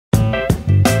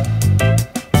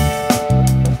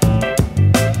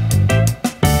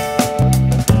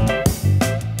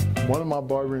my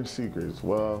barbering secrets?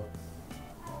 Well,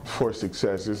 for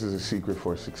success, this is a secret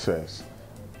for success.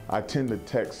 I tend to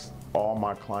text all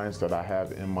my clients that I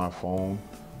have in my phone,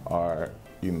 or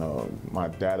my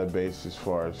database as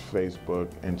far as Facebook,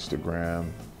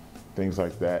 Instagram, things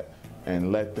like that,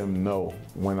 and let them know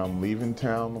when I'm leaving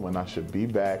town, when I should be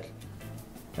back,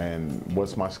 and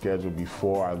what's my schedule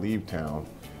before I leave town.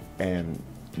 And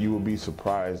you will be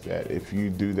surprised that if you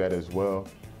do that as well,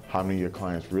 how many of your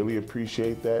clients really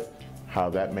appreciate that, how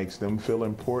that makes them feel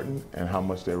important, and how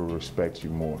much they will respect you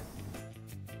more.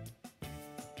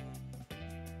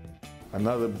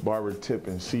 Another barber tip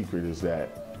and secret is that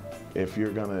if you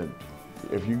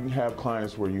have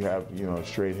clients where you have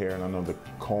straight hair, and I know the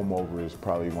comb over is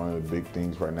probably one of the big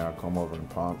things right now, comb over and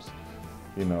pumps,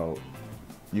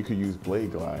 you could use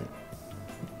blade glide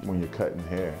when you're cutting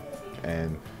hair,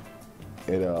 and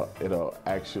it'll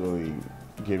actually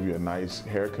give you a nice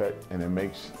haircut, and it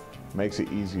makes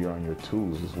it easier on your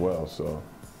tools as well. So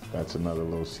that's another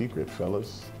little secret,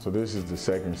 fellas. So this is the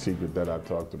second secret that I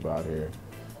talked about here.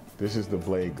 This is the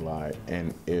blade glide,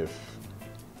 and if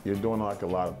you're doing like a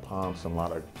lot of pumps and a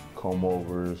lot of comb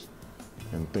overs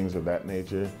and things of that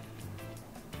nature,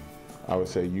 I would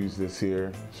say use this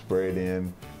here, spray it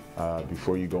in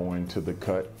before you go into the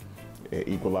cut. It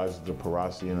equalizes the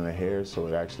porosity in the hair, so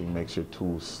it actually makes your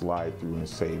tools slide through and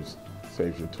saves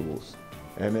your tools.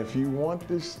 And if you want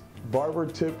this barber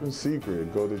tip and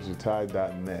secret, go to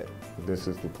Jatai.net. This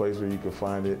is the place where you can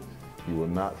find it. You will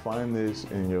not find this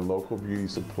in your local beauty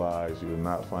supplies. You will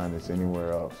not find this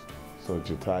anywhere else. So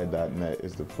Jatai.net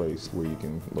is the place where you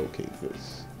can locate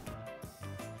this.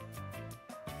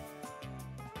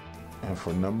 And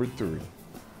for number 3,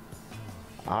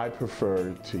 I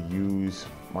prefer to use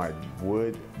my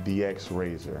wood DX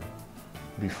razor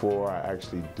before I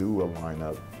actually do a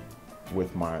lineup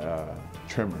with my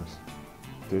trimmers.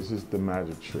 This is the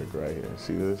magic trick right here.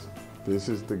 See this? This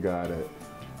is the guy that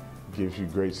gives you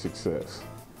great success.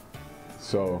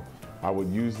 So I would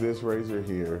use this razor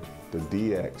here, the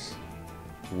DX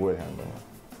wood handle,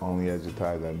 only at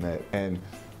Jatai.net. And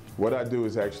what I do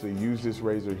is actually use this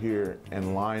razor here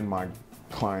and line my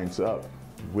clients up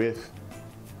with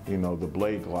the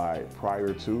blade glide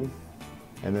prior to,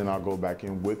 and then I'll go back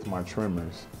in with my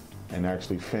trimmers and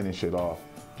actually finish it off.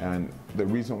 And the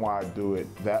reason why I do it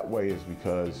that way is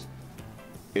because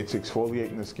it's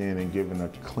exfoliating the skin and giving a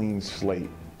clean slate,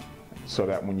 so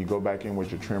that when you go back in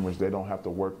with your trimmers, they don't have to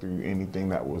work through anything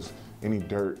that was any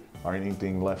dirt or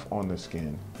anything left on the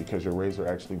skin, because your razor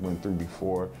actually went through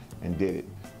before and did it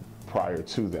prior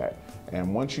to that.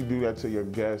 And once you do that to your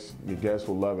guests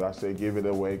will love it. I say give it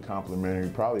away complimentary,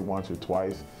 probably once or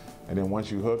twice, and then once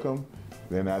you hook them,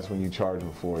 then that's when you charge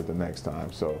them for it the next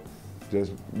time. So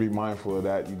just be mindful of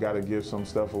that. You got to give some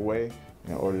stuff away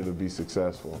in order to be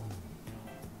successful.